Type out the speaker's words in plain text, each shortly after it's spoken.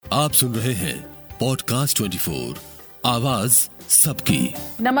आप सुन रहे हैं पॉडकास्ट 24 आवाज सबकी।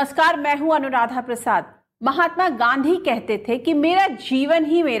 नमस्कार, मैं हूं अनुराधा प्रसाद। महात्मा गांधी कहते थे कि मेरा जीवन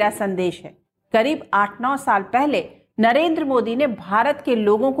ही मेरा संदेश है। करीब 8-9 साल पहले नरेंद्र मोदी ने भारत के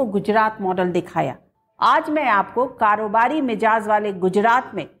लोगों को गुजरात मॉडल दिखाया। आज मैं आपको कारोबारी मिजाज वाले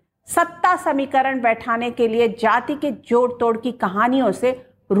गुजरात में सत्ता समीकरण बैठाने के लिए जाति के जोड़ तोड़ की कहानियों से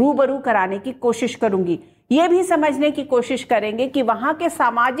रूबरू कराने की कोशिश करूंगी। ये भी समझने की कोशिश करेंगे कि वहां के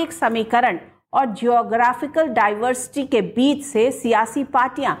सामाजिक समीकरण और जियोग्राफिकल डाइवर्सिटी के बीच से सियासी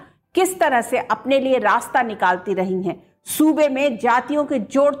पार्टियां किस तरह से अपने लिए रास्ता निकालती रही हैं। सूबे में जातियों के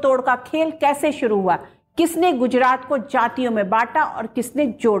जोड़ तोड़ का खेल कैसे शुरू हुआ, किसने गुजरात को जातियों में बांटा और किसने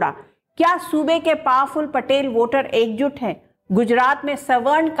जोड़ा, क्या सूबे के पावरफुल पटेल वोटर एकजुट हैं, गुजरात में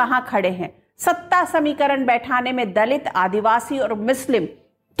सवर्ण कहां खड़े हैं, सत्ता समीकरण बैठाने में दलित, आदिवासी और मुस्लिम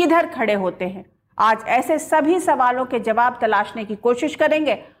किधर खड़े होते हैं। आज ऐसे सभी सवालों के जवाब तलाशने की कोशिश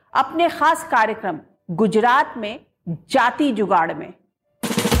करेंगे अपने खास कार्यक्रम गुजरात में जाति जुगाड़ में।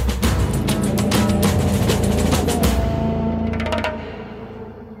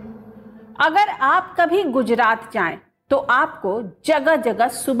 अगर आप कभी गुजरात जाएं तो आपको जगह जगह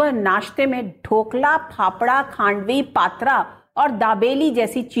सुबह नाश्ते में ढोकला, फाफड़ा, खांडवी, पात्रा और दाबेली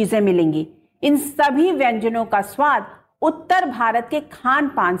जैसी चीजें मिलेंगी। इन सभी व्यंजनों का स्वाद उत्तर भारत के खान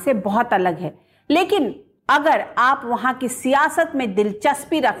पान से बहुत अलग है, लेकिन अगर आप वहां की सियासत में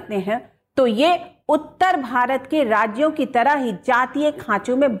दिलचस्पी रखते हैं तो ये उत्तर भारत के राज्यों की तरह ही जातीय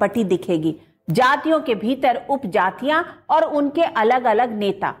खांचों में बटी दिखेगी। जातियों के भीतर उपजातियां और उनके अलग अलग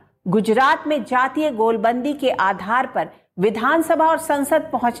नेता। गुजरात में जातीय गोलबंदी के आधार पर विधानसभा और संसद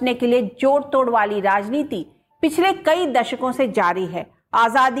पहुंचने के लिए जोड़ तोड़ वाली राजनीति पिछले कई दशकों से जारी है।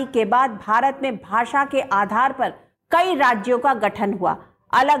 आजादी के बाद भारत में भाषा के आधार पर कई राज्यों का गठन हुआ।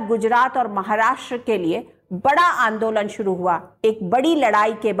 अलग गुजरात और महाराष्ट्र के लिए बड़ा आंदोलन शुरू हुआ। एक बड़ी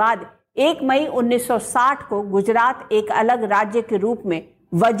लड़ाई के बाद 1 मई 1960 को गुजरात एक अलग राज्य के रूप में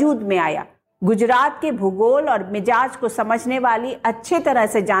वजूद में आया। गुजरात के भूगोल और मिजाज को समझने वाली अच्छे तरह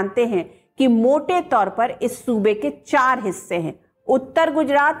से जानते हैं कि मोटे तौर पर इस सूबे के 4 हिस्से हैं: उत्तर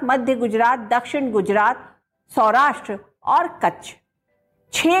गुजरात, मध्य गुजरात, दक्षिण गुजरात, सौराष्ट्र और कच्छ।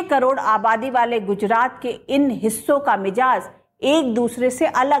 6 करोड़ आबादी वाले गुजरात के इन हिस्सों का मिजाज एक दूसरे से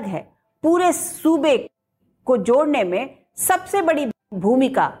अलग है। पूरे सूबे को जोड़ने में सबसे बड़ी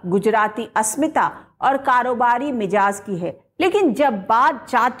भूमिका गुजराती अस्मिता और कारोबारी मिजाज की है। लेकिन जब बात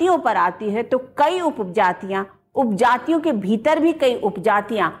जातियों पर आती है तो कई उपजातियां, उपजातियों के भीतर भी कई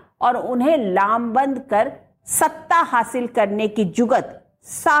उपजातियां और उन्हें लामबंद कर सत्ता हासिल करने की जुगत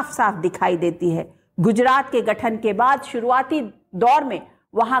साफ साफ दिखाई देती है। गुजरात के गठन के बाद शुरुआती दौर में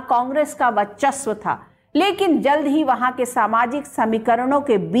वहां कांग्रेस का वर्चस्व था, लेकिन जल्द ही वहां के सामाजिक समीकरणों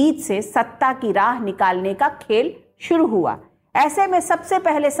के बीच से सत्ता की राह निकालने का खेल शुरू हुआ। ऐसे में सबसे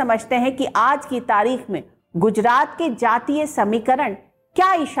पहले समझते हैं कि आज की तारीख में गुजरात के जातीय समीकरण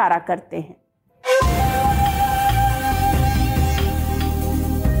क्या इशारा करते हैं।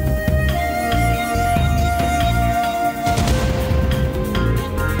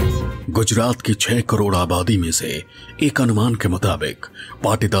 गुजरात की 6 करोड़ आबादी में से एक अनुमान के मुताबिक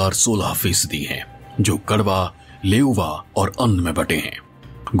पाटीदार 16% हैं, जो कड़वा, लेउवा और अन्न में बटे हैं।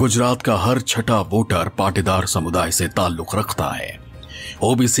 गुजरात का हर छठा वोटर पाटीदार समुदाय से ताल्लुक रखता है।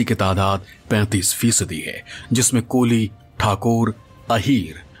 ओबीसी की तादाद 35% है, जिसमें कोली, ठाकुर,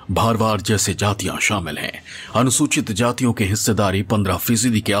 अहीर, भारवार जैसे जातियां शामिल हैं। अनुसूचित जातियों की हिस्सेदारी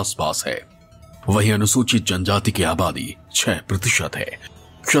 15% के आसपास है। वहीं अनुसूचित जनजाति की आबादी 6% है।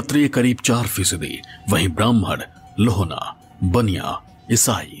 क्षत्रिय करीब 4%। वहीं ब्राह्मण, लोहना, बनिया,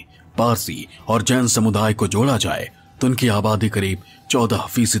 ईसाई, पारसी और जैन समुदाय को जोड़ा जाए तो उनकी आबादी करीब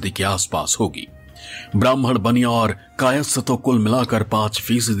 14% के आसपास होगी। ब्राह्मण, बनिया और कायस्थ तो कुल मिलाकर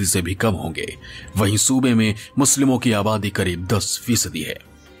 5% से भी कम होंगे। वहीं सूबे में मुस्लिमों की आबादी करीब 10% है।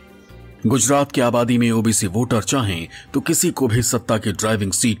 गुजरात की आबादी में ओबीसी वोटर चाहें तो किसी को भी सत्ता की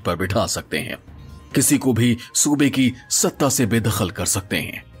ड्राइविंग सीट पर बिठा सकते हैं, किसी को भी सूबे की सत्ता से बेदखल कर सकते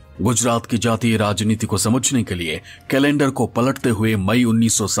हैं। गुजरात की जातीय राजनीति को समझने के लिए कैलेंडर को पलटते हुए मई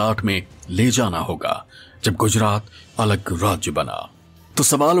 1960 में ले जाना होगा, जब गुजरात अलग राज्य बना। तो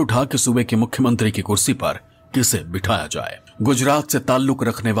सवाल उठा कि सूबे के मुख्यमंत्री की कुर्सी पर किसे बिठाया जाए। गुजरात से ताल्लुक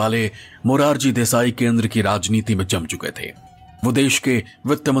रखने वाले मोरारजी देसाई केंद्र की राजनीति में जम चुके थे। वो देश के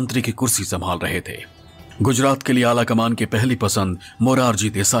वित्त मंत्री की कुर्सी संभाल रहे थे। गुजरात के लिए आला कमान की पहली पसंद मोरारजी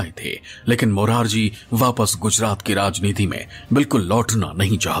देसाई थे, लेकिन मोरारजी वापस गुजरात की राजनीति में बिल्कुल लौटना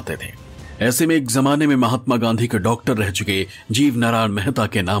नहीं चाहते थे। ऐसे में एक जमाने में महात्मा गांधी के डॉक्टर रह चुके जीव नारायण मेहता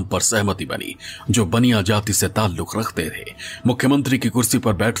के नाम पर सहमति बनी, जो बनिया जाति से ताल्लुक रखते थे। मुख्यमंत्री की कुर्सी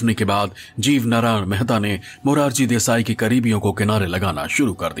पर बैठने के बाद जीव नारायण मेहता ने मोरारजी देसाई की करीबियों को किनारे लगाना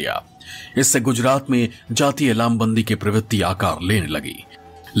शुरू कर दिया। इससे गुजरात में जातीय लामबंदी की प्रवृत्ति आकार लेने लगी।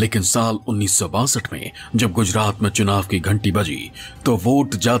 लेकिन साल 1962 में जब गुजरात में चुनाव की घंटी बजी तो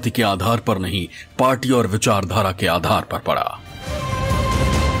वोट जाति के आधार पर नहीं, पार्टी और विचारधारा के आधार पर पड़ा।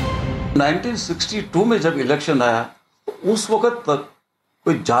 1962 में जब इलेक्शन आया उस वक्त तक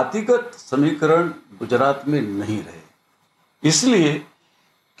कोई जातिगत समीकरण गुजरात में नहीं रहे, इसलिए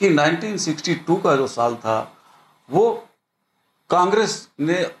कि 1962 का जो साल था वो कांग्रेस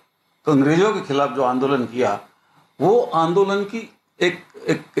ने अंग्रेजों के खिलाफ जो आंदोलन किया, वो आंदोलन की एक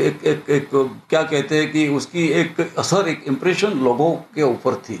क्या कहते हैं कि उसकी एक असर, एक इंप्रेशन लोगों के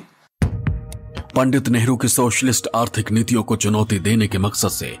ऊपर थी। पंडित नेहरू की सोशलिस्ट आर्थिक नीतियों को चुनौती देने के मकसद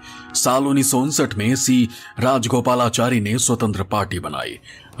से साल 1959 में सी राजगोपालाचारी ने स्वतंत्र पार्टी बनाई।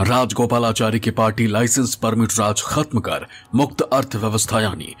 राजगोपालाचारी की पार्टी लाइसेंस परमिट राज खत्म कर मुक्त अर्थव्यवस्था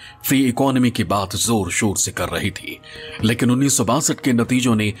यानी फ्री इकोनॉमी की बात जोर शोर से कर रही थी। लेकिन 1962 के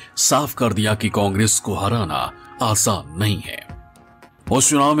नतीजों ने साफ कर दिया कि कांग्रेस को हराना आसान नहीं है। उस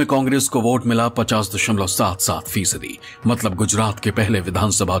चुनाव में कांग्रेस को वोट मिला 50.77%, मतलब गुजरात के पहले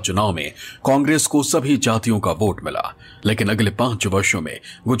विधानसभा चुनाव में कांग्रेस को सभी जातियों का वोट मिला। लेकिन अगले 5 वर्षों में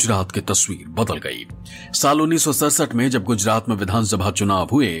गुजरात की तस्वीर बदल गई। साल 1967 में जब गुजरात में विधानसभा चुनाव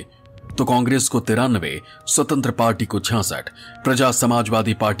हुए तो कांग्रेस को 93, स्वतंत्र पार्टी को 66, प्रजा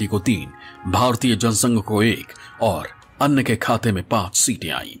समाजवादी पार्टी को 3, भारतीय जनसंघ को 1 और अन्य के खाते में 5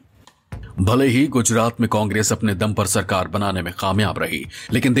 सीटें आईं। भले ही गुजरात में कांग्रेस अपने दम पर सरकार बनाने में कामयाब रही,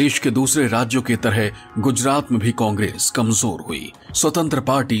 लेकिन देश के दूसरे राज्यों की तरह गुजरात में भी कांग्रेस कमजोर हुई। स्वतंत्र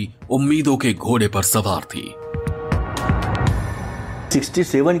पार्टी उम्मीदों के घोड़े पर सवार थी।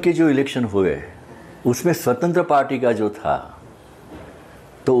 67 के जो इलेक्शन हुए उसमें स्वतंत्र पार्टी का जो था,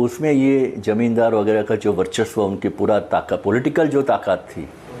 तो उसमें ये जमींदार वगैरह का जो वर्चस्व, उनकी पूरा ताकत, पॉलिटिकल जो ताकत थी,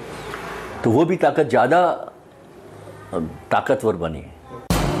 तो वो भी ताकत ज्यादा ताकतवर बनी।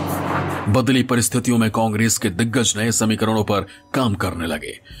 बदली परिस्थितियों में कांग्रेस के दिग्गज नए समीकरणों पर काम करने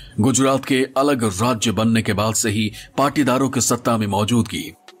लगे। गुजरात के अलग राज्य बनने के बाद से ही पाटीदारों की सत्ता में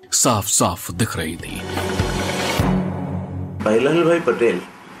मौजूदगी साफ साफ दिख रही थी। भाईलाल भाई Patel,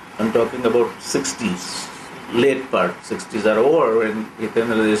 I am talking about 60s, late part 60s are over when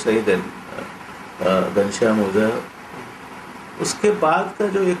Jitendra Desai, then Ghanshyam ओझा। उसके बाद का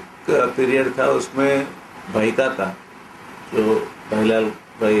जो एक पीरियड था उसमें भाईका का, जो भाईलाल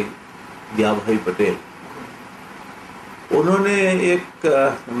भाई दिया भाई पटेल, उन्होंने एक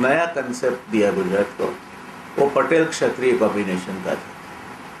नया कंसेप्ट दिया गुजरात को। वो पटेल क्षत्रिय कॉम्बिनेशन का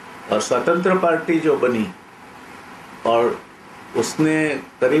था और स्वतंत्र पार्टी जो बनी और उसने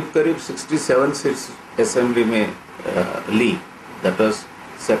करीब करीब 67 सीट्स असेंबली में ली। दैट वाज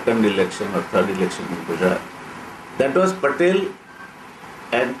सेकंड इलेक्शन और third election in Gujarat. That was Patel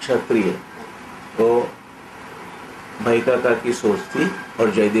and क्षत्रिय। तो भाई काका की सोच थी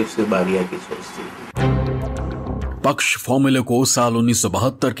और जयदीप सिंह बारिया की सोच थी। पक्ष फॉर्मूले को साल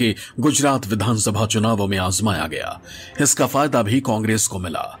 1972 के गुजरात विधानसभा चुनावों में आजमाया गया। इसका फायदा भी कांग्रेस को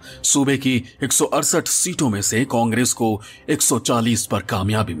मिला। सूबे की 168 सीटों में से कांग्रेस को 140 पर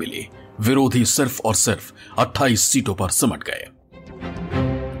कामयाबी मिली। विरोधी सिर्फ और सिर्फ 28 सीटों पर सिमट गए।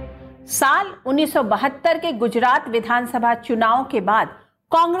 साल 1972 के गुजरात विधानसभा चुनाव के बाद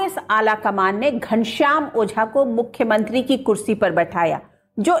कांग्रेस आला कमान ने घनश्याम ओझा को मुख्यमंत्री की कुर्सी पर बैठाया,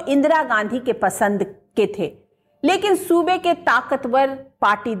 जो इंदिरा गांधी के पसंद के थे। लेकिन सूबे के ताकतवर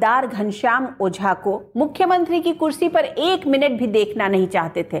पाटीदार घनश्याम ओझा को मुख्यमंत्री की कुर्सी पर 1 मिनट भी देखना नहीं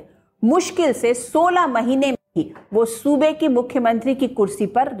चाहते थे। मुश्किल से 16 महीने में ही वो सूबे की मुख्यमंत्री की कुर्सी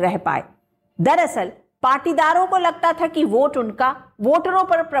पर रह पाए। दरअसल पाटीदारों को लगता था कि वोट उनका, वोटरों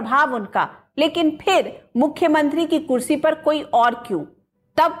पर प्रभाव उनका, लेकिन फिर मुख्यमंत्री की कुर्सी पर कोई और क्यों।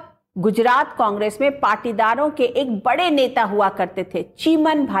 तब गुजरात कांग्रेस में पाटीदारों के एक बड़े नेता हुआ करते थे,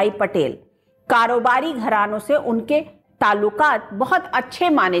 चीमन भाई पटेल। कारोबारी घरानों से उनके ताल्लुकात बहुत अच्छे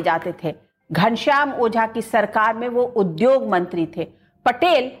माने जाते थे। घनश्याम ओझा की सरकार में वो उद्योग मंत्री थे।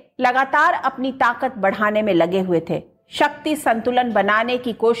 पटेल लगातार अपनी ताकत बढ़ाने में लगे हुए थे। शक्ति संतुलन बनाने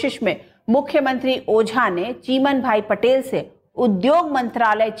की कोशिश में मुख्यमंत्री ओझा ने चीमन भाई पटेल से उद्योग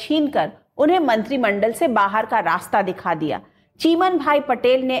मंत्रालय छीनकर उन्हें मंत्रिमंडल से बाहर का रास्ता दिखा दिया। चीमन भाई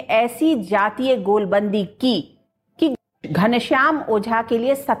पटेल ने ऐसी जातीय गोलबंदी की कि घनश्याम ओझा के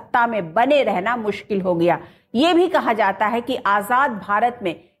लिए सत्ता में बने रहना मुश्किल हो गया। यह भी कहा जाता है कि आजाद भारत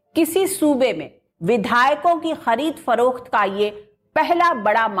में किसी सूबे में विधायकों की खरीद फरोख्त का ये पहला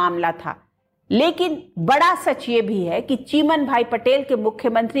बड़ा मामला था। लेकिन बड़ा सच ये भी है कि चीमन भाई पटेल के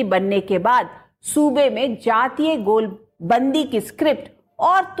मुख्यमंत्री बनने के बाद सूबे में जातीय गोलबंदी की स्क्रिप्ट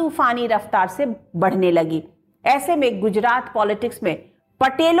और तूफानी रफ्तार से बढ़ने लगी। ऐसे में गुजरात पॉलिटिक्स में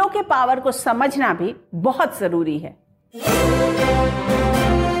पटेलों के पावर को समझना भी बहुत जरूरी है।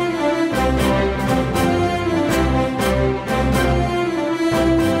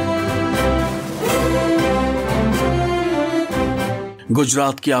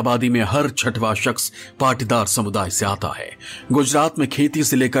 गुजरात की आबादी में हर छठवां शख्स पाटीदार समुदाय से आता है। गुजरात में खेती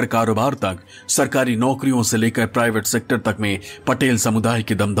से लेकर कारोबार तक, सरकारी नौकरियों से लेकर प्राइवेट सेक्टर तक में पटेल समुदाय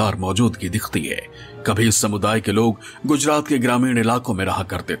की दमदार मौजूदगी दिखती है। कभी इस समुदाय के लोग गुजरात के ग्रामीण इलाकों में रहा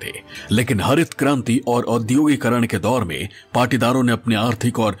करते थे, लेकिन हरित क्रांति और औद्योगिकरण के दौर में पाटीदारों ने अपनी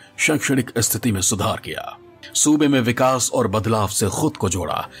आर्थिक और शैक्षणिक स्थिति में सुधार किया। सूबे में विकास और बदलाव से खुद को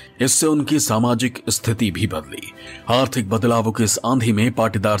जोड़ा। इससे उनकी सामाजिक स्थिति भी बदली। आर्थिक बदलावों की इस आंधी में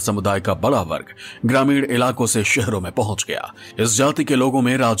पाटीदार समुदाय का बड़ा वर्ग ग्रामीण इलाकों से शहरों में पहुंच गया। इस जाति के लोगों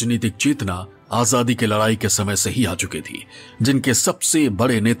में राजनीतिक चेतना आजादी की लड़ाई के समय से ही आ चुकी थी, जिनके सबसे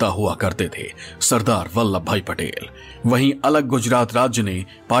बड़े नेता हुआ करते थे सरदार वल्लभ भाई पटेल। वहीं अलग गुजरात राज्य ने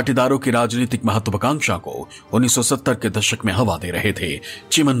पाटीदारों की राजनीतिक महत्वाकांक्षा को 1970 के दशक में हवा दे रहे थे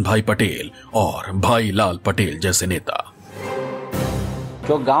चिमन भाई पटेल और भाई लाल पटेल जैसे नेता।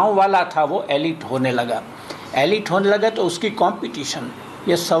 जो गांव वाला था वो एलिट होने लगा तो उसकी कंपटीशन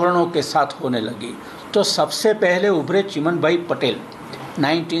ये सवर्णों के साथ होने लगी। तो सबसे पहले उभरे चिमन भाई पटेल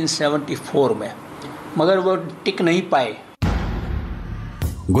 1974 में, मगर वो टिक नहीं पाए।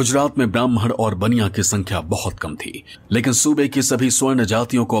 गुजरात में ब्राह्मण और बनिया की संख्या बहुत कम थी, लेकिन सूबे की सभी स्वर्ण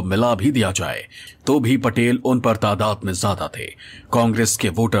जातियों को मिला भी दिया जाए तो भी पटेल उन पर तादाद में ज्यादा थे। कांग्रेस के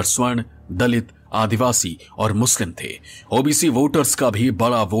वोटर स्वर्ण, दलित, आदिवासी और मुस्लिम थे। ओबीसी वोटर्स का भी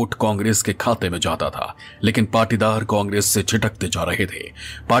बड़ा वोट कांग्रेस के खाते में जाता था, लेकिन पाटीदार कांग्रेस से छिटकते जा रहे थे।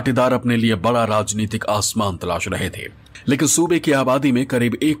 पाटीदार अपने लिए बड़ा राजनीतिक आसमान तलाश रहे थे, लेकिन सूबे की आबादी में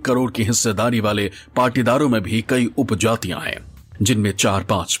करीब 1 करोड़ की हिस्सेदारी वाले पाटीदारों में भी कई उपजातियां हैं, जिनमें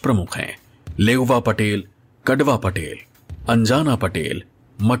 4-5 प्रमुख हैं: लेउवा पटेल, कड़वा पटेल, अंजाना पटेल,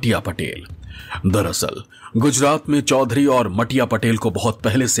 मटिया पटेल। दरअसल गुजरात में चौधरी और मटिया पटेल को बहुत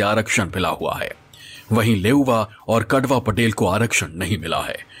पहले से आरक्षण मिला हुआ है, वहीं लेउवा और कड़वा पटेल को आरक्षण नहीं मिला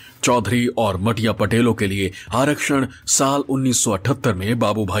है। चौधरी और मटिया पटेलों के लिए आरक्षण साल 1978 में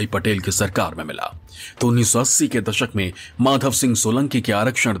बाबू भाई पटेल की सरकार में मिला, तो 1980 के दशक में माधव सिंह सोलंकी के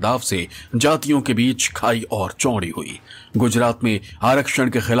आरक्षण दाव से जातियों के बीच खाई और चौड़ी हुई। गुजरात में आरक्षण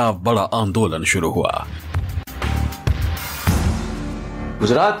के खिलाफ बड़ा आंदोलन शुरू हुआ।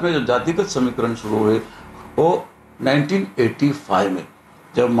 गुजरात में जो जातिगत समीकरण शुरू हुए वो 1985 में,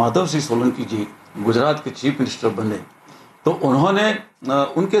 जब माधव सिंह सोलंकी जी गुजरात के चीफ मिनिस्टर बने, तो उन्होंने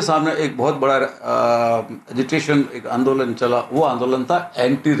उनके सामने एक बहुत बड़ा एजिटेशन, एक आंदोलन चला। वो आंदोलन था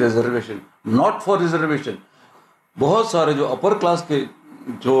anti reservation, not for reservation. बहुत सारे जो अपर क्लास के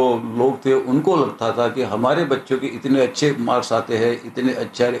जो लोग थे उनको लगता था कि हमारे बच्चों के इतने अच्छे मार्क्स आते हैं, इतने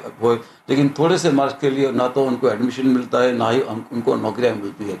अच्छे हो, लेकिन थोड़े से मार्क्स के लिए ना तो उनको एडमिशन मिलता है, ना ही उनको नौकरियां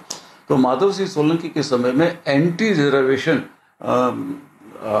मिलती है। तो माधव सिंह सोलंकी के समय में एंटी रिजर्वेशन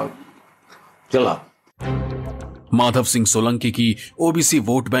चला। माधव सिंह सोलंकी की ओबीसी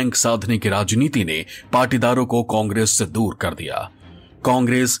वोट बैंक साधने की राजनीति ने पाटीदारों को कांग्रेस से दूर कर दिया।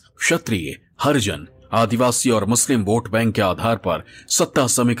 कांग्रेस क्षत्रिय, हरिजन, आदिवासी और मुस्लिम वोट बैंक के आधार पर सत्ता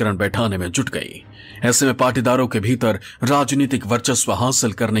समीकरण बैठाने में जुट गई। ऐसे में पाटीदारों के भीतर राजनीतिक वर्चस्व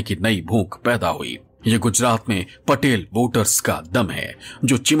हासिल करने की नई भूख पैदा हुई। ये गुजरात में पटेल वोटर्स का दम है,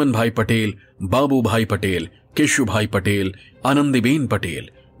 जो चिमन भाई पटेल, बाबू भाई पटेल, केशु भाई पटेल, आनंदीबेन पटेल,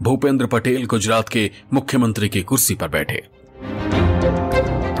 भूपेंद्र पटेल गुजरात के मुख्यमंत्री की कुर्सी पर बैठे।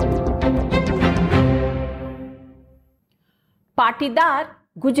 पाटीदार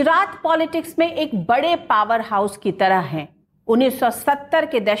गुजरात पॉलिटिक्स में एक बड़े पावर हाउस की तरह हैं। 1970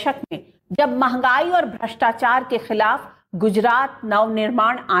 के दशक में जब महंगाई और भ्रष्टाचार के खिलाफ गुजरात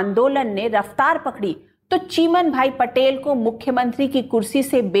नवनिर्माण आंदोलन ने रफ्तार पकड़ी, तो चिमन भाई पटेल को मुख्यमंत्री की कुर्सी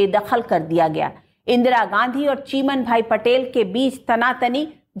से बेदखल कर दिया गया। इंदिरा गांधी और चिमन भाई पटेल के बीच तनातनी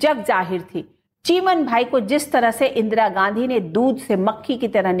जग जाहिर थी। चिमन भाई को जिस तरह से इंदिरा गांधी ने दूध से मक्खी की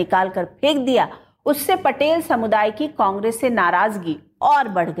तरह निकालकर फेंक दिया, उससे पटेल समुदाय की कांग्रेस से नाराजगी और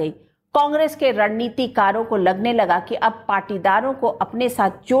बढ़ गई। कांग्रेस के रणनीतिकारों को लगने लगा कि अब पाटीदारों को अपने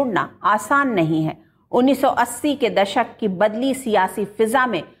साथ जोड़ना आसान नहीं है। 1980 के दशक की बदली सियासी फिजा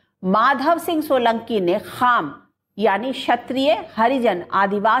में माधव सिंह सोलंकी ने खाम यानी क्षत्रिय, हरिजन,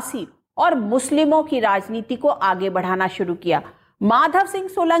 आदिवासी और मुस्लिमों की राजनीति को आगे बढ़ाना शुरू किया। माधव सिंह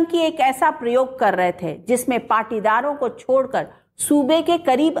सोलंकी एक ऐसा प्रयोग कर रहे थे जिसमें पाटीदारों को छोड़कर सूबे के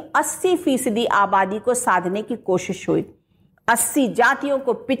करीब 80% आबादी को साधने की कोशिश हुई। 80 जातियों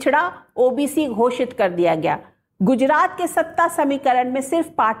को पिछड़ा ओबीसी घोषित कर दिया गया। गुजरात के सत्ता समीकरण में सिर्फ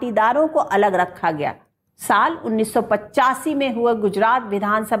पाटीदारों को अलग रखा गया। साल 1985 में हुए गुजरात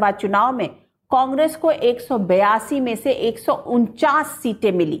विधानसभा चुनाव में कांग्रेस को 182 में से 149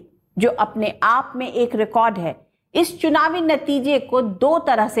 सीटें मिली, जो अपने आप में एक रिकॉर्ड है। इस चुनावी नतीजे को दो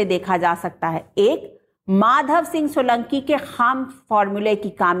तरह से देखा जा सकता है। एक, माधव सिंह सोलंकी के खाम फॉर्मूले की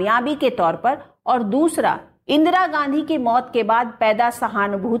कामयाबी के तौर पर, और दूसरा, इंदिरा गांधी की मौत के बाद पैदा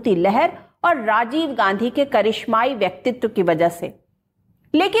सहानुभूति लहर और राजीव गांधी के करिश्माई व्यक्तित्व की वजह से।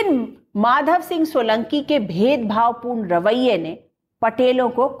 लेकिन माधव सिंह सोलंकी के भेदभावपूर्ण रवैये ने पटेलों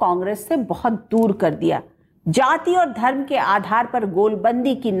को कांग्रेस से बहुत दूर कर दिया। जाति और धर्म के आधार पर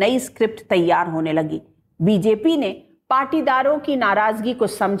गोलबंदी की नई स्क्रिप्ट तैयार होने लगी। बीजेपी ने पाटीदारों की नाराजगी को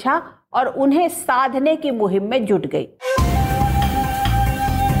समझा और उन्हें साधने की मुहिम में जुट गई।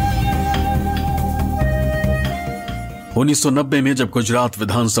 उन्नीस 1990 में जब गुजरात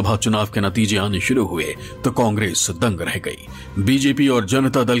विधानसभा चुनाव के नतीजे आने शुरू हुए तो कांग्रेस दंग रह गई। बीजेपी और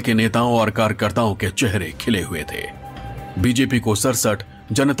जनता दल के नेताओं और कार्यकर्ताओं के चेहरे खिले हुए थे। बीजेपी को 67,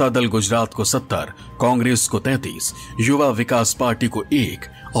 जनता दल गुजरात को 70, कांग्रेस को 33, युवा विकास पार्टी को 1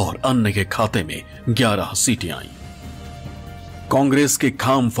 और अन्य के खाते में 11 सीटें आईं। कांग्रेस के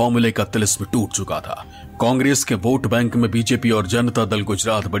खाम फॉर्मूले का तिलिस्म टूट चुका था। कांग्रेस के वोट बैंक में बीजेपी और जनता दल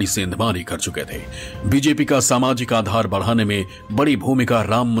गुजरात बड़ी सेंधमारी कर चुके थे। बीजेपी का सामाजिक आधार बढ़ाने में बड़ी भूमिका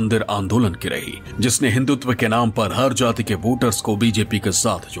राम मंदिर आंदोलन की रही, जिसने हिंदुत्व के नाम पर हर जाति के वोटर्स को बीजेपी के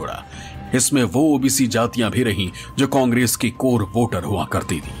साथ जोड़ा। इसमें वो ओबीसी जातियां भी रहीं जो कांग्रेस की कोर वोटर हुआ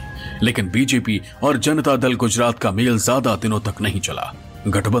करती थी। लेकिन बीजेपी और जनता दल गुजरात का मेल ज्यादा दिनों तक नहीं चला।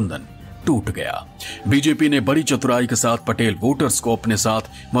 गठबंधन टूट गया। बीजेपी ने बड़ी चतुराई के साथ पटेल वोटर्स को अपने साथ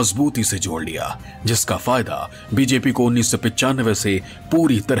मजबूती से जोड़ लिया, जिसका फायदा बीजेपी को 1995 से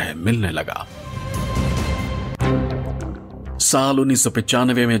पूरी तरह मिलने लगा। साल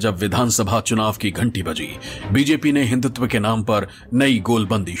 1995 में जब विधानसभा चुनाव की घंटी बजी, बीजेपी ने हिंदुत्व के नाम पर नई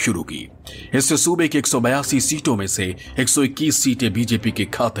गोलबंदी शुरू की। इससे सूबे की 182 सीटों में से 121 सीटें बीजेपी के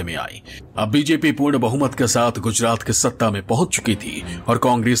खाते में आई। अब बीजेपी पूर्ण बहुमत के साथ गुजरात की सत्ता में पहुंच चुकी थी और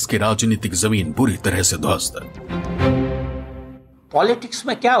कांग्रेस की राजनीतिक जमीन बुरी तरह से ध्वस्त। पॉलिटिक्स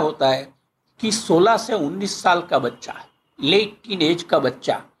में क्या होता है कि 16 से 19 साल का बच्चा, लेट टीनेज का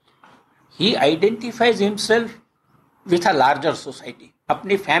बच्चा, he identifies himself with a larger society.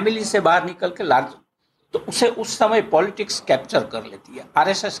 अपनी फैमिली से बाहर निकल के लार्जर, तो उसे उस समय पॉलिटिक्स कैप्चर कर लेती है।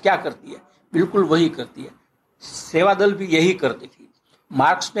 आरएसएस क्या करती है? बिल्कुल वही करती है। सेवा दल भी यही करती थी।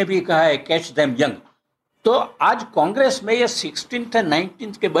 मार्क्स ने भी कहा है कैच देम यंग। तो आज कांग्रेस में ये 16th और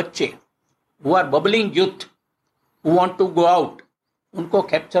 19th के बच्चे who are bubbling youth who want to go out, उनको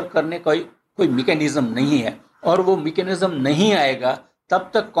कैप्चर करने का कोई मैकेनिज्म नहीं है। और वो मैकेनिज्म नहीं आएगा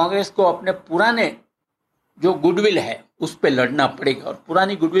तब तक कांग्रेस को अपने पुराने जो गुडविल है उस पे लड़ना पड़ेगा। और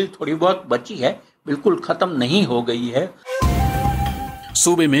पुरानी गुडविल थोड़ी बहुत बची है, बिल्कुल खत्म नहीं हो गई है।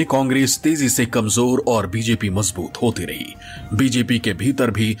 सूबे में कांग्रेस तेजी से कमजोर और बीजेपी मजबूत होती रही। बीजेपी के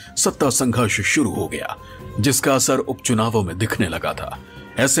भीतर भी सत्ता संघर्ष शुरू हो गया, जिसका असर उपचुनावों में दिखने लगा था।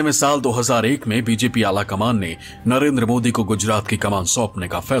 ऐसे में साल 2001 में बीजेपी आलाकमान ने नरेंद्र मोदी को गुजरात की कमान सौंपने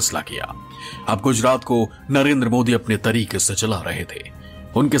का फैसला किया। अब गुजरात को नरेंद्र मोदी अपने तरीके से चला रहे थे।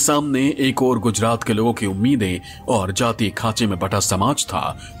 उनके सामने एक ओर गुजरात के लोगों की उम्मीदें और जातीय खांचे में बटा समाज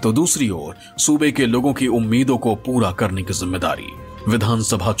था, तो दूसरी ओर सूबे के लोगों की उम्मीदों को पूरा करने की जिम्मेदारी।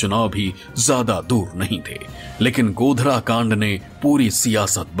 विधानसभा चुनाव भी ज्यादा दूर नहीं थे, लेकिन गोधरा कांड ने पूरी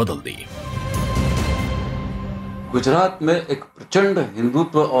सियासत बदल दी। गुजरात में एक प्रचंड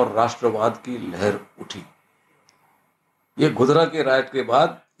हिंदुत्व और राष्ट्रवाद की लहर उठी। ये गोधरा के राइट के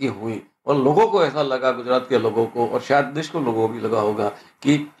बाद ये हुई और लोगों को ऐसा लगा, गुजरात के लोगों को और शायद देश को लोगों को भी लगा होगा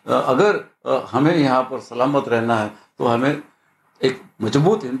कि अगर हमें यहाँ पर सलामत रहना है तो हमें एक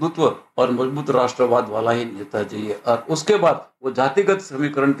मजबूत हिंदुत्व और मजबूत राष्ट्रवाद वाला ही नेता चाहिए। और उसके बाद वो जातिगत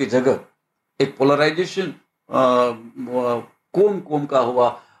समीकरण की जगह एक पोलराइजेशन कोम का हुआ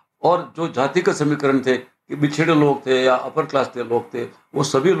और जो जातिगत समीकरण थे कि बिछड़े लोग थे या अपर क्लास के लोग थे, वो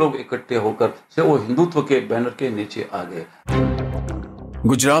सभी लोग इकट्ठे होकर से वो हिंदुत्व के बैनर के नीचे आ गए।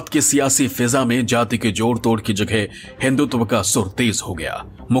 गुजरात की सियासी फिजा में जाति के जोड़ तोड़ की जगह हिंदुत्व का सुर तेज हो गया।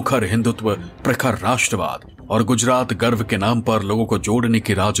 मुखर हिंदुत्व, प्रखर राष्ट्रवाद और गुजरात गर्व के नाम पर लोगों को जोड़ने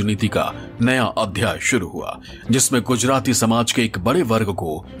की राजनीति का नया अध्याय शुरू हुआ, जिसमें गुजराती समाज के एक बड़े वर्ग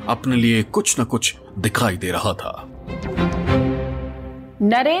को अपने लिए कुछ न कुछ दिखाई दे रहा था।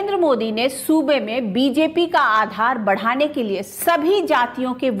 नरेंद्र मोदी ने सूबे में बीजेपी का आधार बढ़ाने के लिए सभी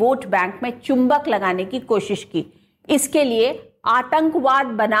जातियों के वोट बैंक में चुंबक लगाने की कोशिश की। इसके लिए आतंकवाद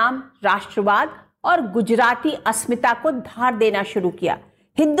बनाम राष्ट्रवाद और गुजराती अस्मिता को धार देना शुरू किया।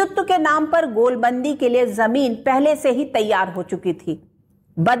 हिंदुत्व के नाम पर गोलबंदी के लिए जमीन पहले से ही तैयार हो चुकी थी।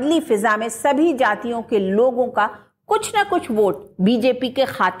 बदली फिजा में सभी जातियों के लोगों का कुछ न कुछ वोट बीजेपी के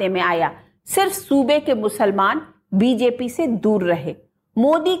खाते में आया। सिर्फ सूबे के मुसलमान बीजेपी से दूर रहे।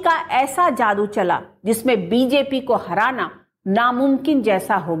 मोदी का ऐसा जादू चला जिसमें बीजेपी को हराना नामुमकिन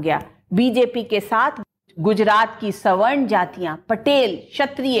जैसा हो गया। बीजेपी के साथ गुजरात की सवर्ण जातियां, पटेल,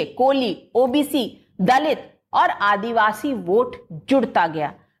 क्षत्रिय, कोली, ओबीसी, दलित और आदिवासी वोट जुड़ता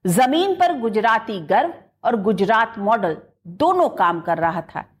गया। जमीन पर गुजराती गर्व और गुजरात मॉडल दोनों काम कर रहा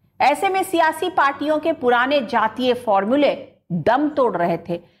था। ऐसे में सियासी पार्टियों के पुराने जातीय फॉर्मूले दम तोड़ रहे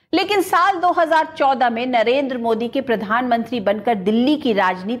थे। लेकिन साल 2014 में नरेंद्र मोदी के प्रधानमंत्री बनकर दिल्ली की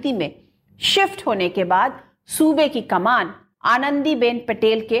राजनीति में शिफ्ट होने के बाद सूबे की कमान आनंदीबेन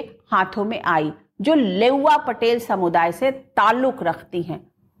पटेल के हाथों में आई, जो लेउवा पटेल समुदाय से ताल्लुक रखती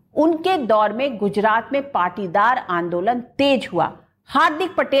हैं। उनके दौर में गुजरात में पाटीदार आंदोलन तेज हुआ।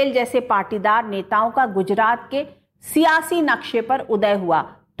 हार्दिक पटेल जैसे पाटीदार नेताओं का गुजरात के सियासी नक्शे पर उदय हुआ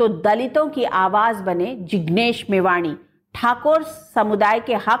तो दलितों की आवाज बने जिग्नेश मेवाणी। ठाकुर समुदाय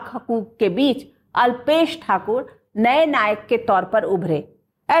के हक हकूक के बीच अल्पेश ठाकुर नए नायक के तौर पर उभरे।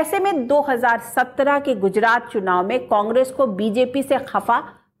 ऐसे में 2017 के गुजरात चुनाव में कांग्रेस को बीजेपी से खफा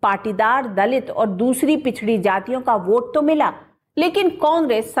पाटीदार, दलित और दूसरी पिछड़ी जातियों का वोट तो मिला, लेकिन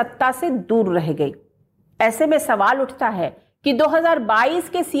कांग्रेस सत्ता से दूर रह गई। ऐसे में सवाल उठता है कि 2022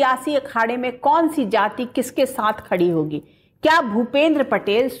 के सियासी अखाड़े में कौन सी जाति किसके साथ खड़ी होगी? क्या भूपेंद्र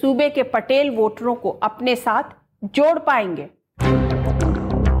पटेल सूबे के पटेल वोटरों को अपने साथ जोड़ पाएंगे? –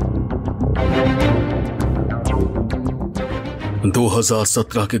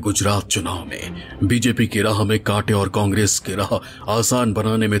 2017 के गुजरात चुनाव में बीजेपी की राह में कांटे और कांग्रेस की राह आसान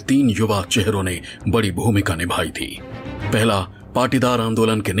बनाने में 3 युवा चेहरों ने बड़ी भूमिका निभाई थी। पहला, पाटीदार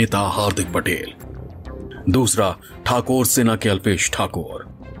आंदोलन के नेता हार्दिक पटेल। दूसरा, ठाकुर सेना के अल्पेश ठाकुर।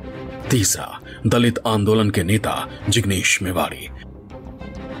 तीसरा, दलित आंदोलन के नेता जिग्नेश मेवाड़ी।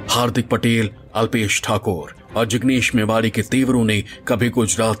 हार्दिक पटेल, अल्पेश ठाकुर और जिग्नेश मेवाड़ी के तेवरों ने कभी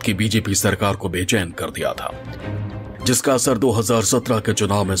गुजरात की बीजेपी सरकार को बेचैन कर दिया था, जिसका असर 2017 के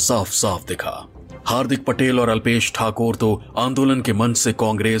चुनाव में साफ साफ दिखा। हार्दिक पटेल और अल्पेश ठाकुर तो आंदोलन के मंच से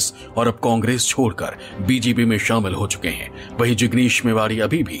कांग्रेस और अब कांग्रेस छोड़कर बीजेपी में शामिल हो चुके हैं। वहीं जिग्नेश मेवाड़ी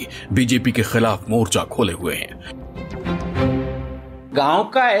अभी भी बीजेपी के खिलाफ मोर्चा खोले हुए हैं। गांव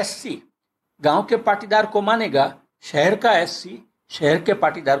का एससी गांव के पाटीदार को मानेगा, शहर का एससी शहर के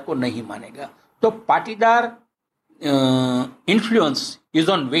पाटीदार को नहीं मानेगा। तो Patidar influence is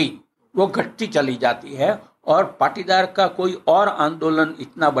on way, वो घटती चली जाती है और पाटीदार का कोई और आंदोलन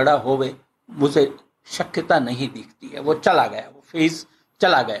इतना बड़ा होवे मुझे शक्यता नहीं दिखती है। वो चला गया, वो फेज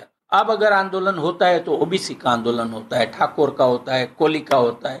चला गया। अब अगर आंदोलन होता है तो ओबीसी का आंदोलन होता है, ठाकुर का होता है, कोली का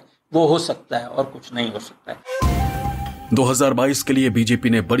होता है, वो हो सकता है और कुछ नहीं हो सकता है। 2022 के लिए बीजेपी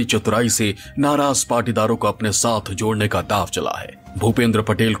ने बड़ी चतुराई से नाराज पाटीदारों को अपने साथ जोड़ने का दांव चला है। भूपेंद्र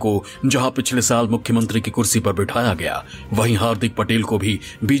पटेल को जहां पिछले साल मुख्यमंत्री की कुर्सी पर बिठाया गया, वहीं हार्दिक पटेल को भी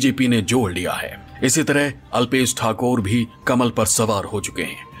बीजेपी ने जोड़ लिया है। इसी तरह अल्पेश ठाकुर भी कमल पर सवार हो चुके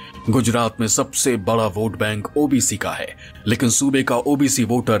हैं। गुजरात में सबसे बड़ा वोट बैंक ओबीसी का है, लेकिन सूबे का ओबीसी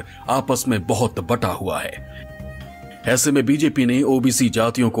वोटर आपस में बहुत बटा हुआ है। ऐसे में बीजेपी ने ओबीसी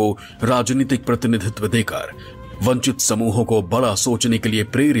जातियों को राजनीतिक प्रतिनिधित्व देकर वंचित समूहों को बड़ा सोचने के लिए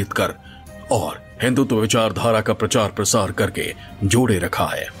प्रेरित कर और हिंदुत्व विचारधारा का प्रचार प्रसार करके जोड़े रखा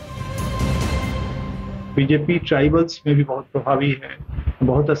है। बीजेपी ट्राइबल्स में भी बहुत प्रभावी है,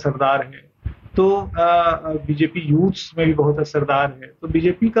 बहुत असरदार है। तो बीजेपी यूथ्स में भी बहुत असरदार है। तो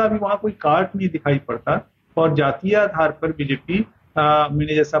बीजेपी का भी वहां कोई काट नहीं दिखाई पड़ता। और जातीय आधार पर बीजेपी,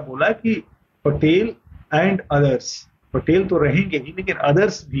 मैंने जैसा बोला कि पटेल एंड अदर्स, पटेल तो रहेंगे ही, लेकिन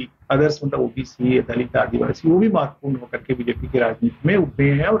अदर्स मतलब ओबीसी, दलित, आदिवासी, वो भी महत्वपूर्ण होकर के बीजेपी की राजनीति में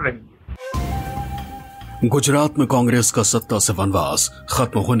उभरे हैं और रहेंगे। गुजरात में कांग्रेस का सत्ता से वनवास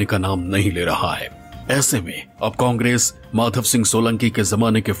खत्म होने का नाम नहीं ले रहा है। ऐसे में अब कांग्रेस माधव सिंह सोलंकी के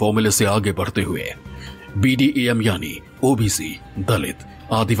जमाने के फॉर्मूले से आगे बढ़ते हुए बीडीएम यानी ओबीसी, दलित,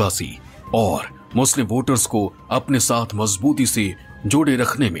 आदिवासी और मुस्लिम वोटर्स को अपने साथ मजबूती से जोड़े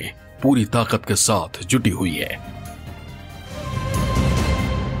रखने में पूरी ताकत के साथ जुटी हुई है।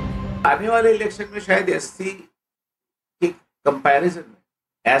 आने वाले इलेक्शन में शायद एससी के कंपैरिजन में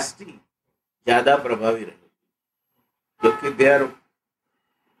एसटी ज्यादा प्रभावी रहेगी, क्योंकि they are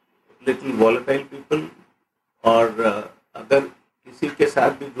little volatile people और अगर किसी के साथ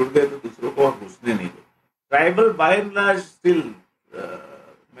भी जुड़ गए तो दूसरों को घुसने नहीं दे। Tribal by and large still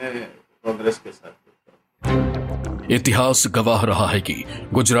मैं कांग्रेस के साथ। इतिहास गवाह रहा है कि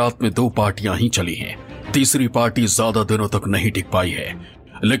गुजरात में 2 पार्टियां ही चली हैं। तीसरी पार्टी ज्यादा दिनों तक नहीं टिक पाई है।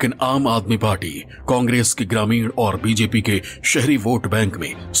 लेकिन आम आदमी पार्टी कांग्रेस के ग्रामीण और बीजेपी के शहरी वोट बैंक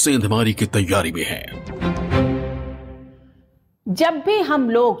में सेंधमारी की तैयारी में है। जब भी हम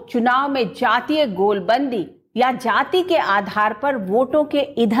लोग चुनाव में जातीय गोलबंदी या जाति के आधार पर वोटों के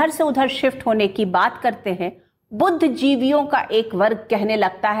इधर से उधर शिफ्ट होने की बात करते हैं, बुद्धिजीवियों का एक वर्ग कहने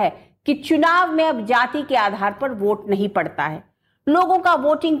लगता है कि चुनाव में अब जाति के आधार पर वोट नहीं पड़ता है। लोगों का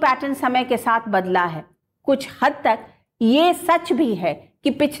वोटिंग पैटर्न समय के साथ बदला है। कुछ हद तक ये सच भी है कि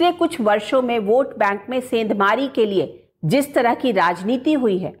पिछले कुछ वर्षों में वोट बैंक में सेंधमारी के लिए जिस तरह की राजनीति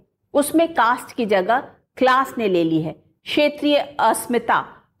हुई है, उसमें कास्ट की जगह क्लास ने ले ली है। क्षेत्रीय अस्मिता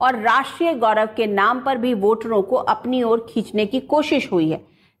और राष्ट्रीय गौरव के नाम पर भी वोटरों को अपनी ओर खींचने की कोशिश हुई है।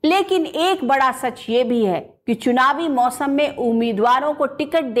 लेकिन एक बड़ा सच ये भी है कि चुनावी मौसम में उम्मीदवारों को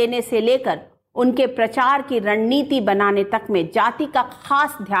टिकट देने से लेकर उनके प्रचार की रणनीति बनाने तक में जाति का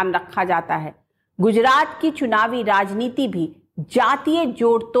खास ध्यान रखा जाता है। गुजरात की चुनावी राजनीति भी जातीय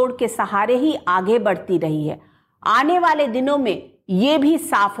जोड़ तोड़ के सहारे ही आगे बढ़ती रही है। आने वाले दिनों में ये भी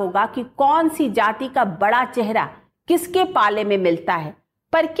साफ होगा कि कौन सी जाति का बड़ा चेहरा किसके पाले में मिलता है।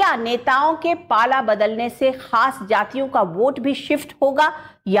 पर क्या नेताओं के पाला बदलने से खास जातियों का वोट भी शिफ्ट होगा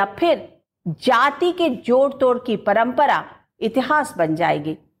या फिर जाति के जोड़ तोड़ की परंपरा इतिहास बन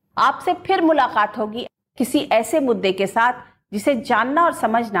जाएगी? आपसे फिर मुलाकात होगी किसी ऐसे मुद्दे के साथ जिसे जानना और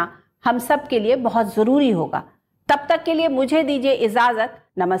समझना हम सब के लिए बहुत जरूरी होगा। तब तक के लिए मुझे दीजिए इजाजत।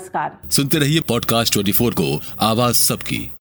 नमस्कार। सुनते रहिए पॉडकास्ट 24 को, आवाज सबकी।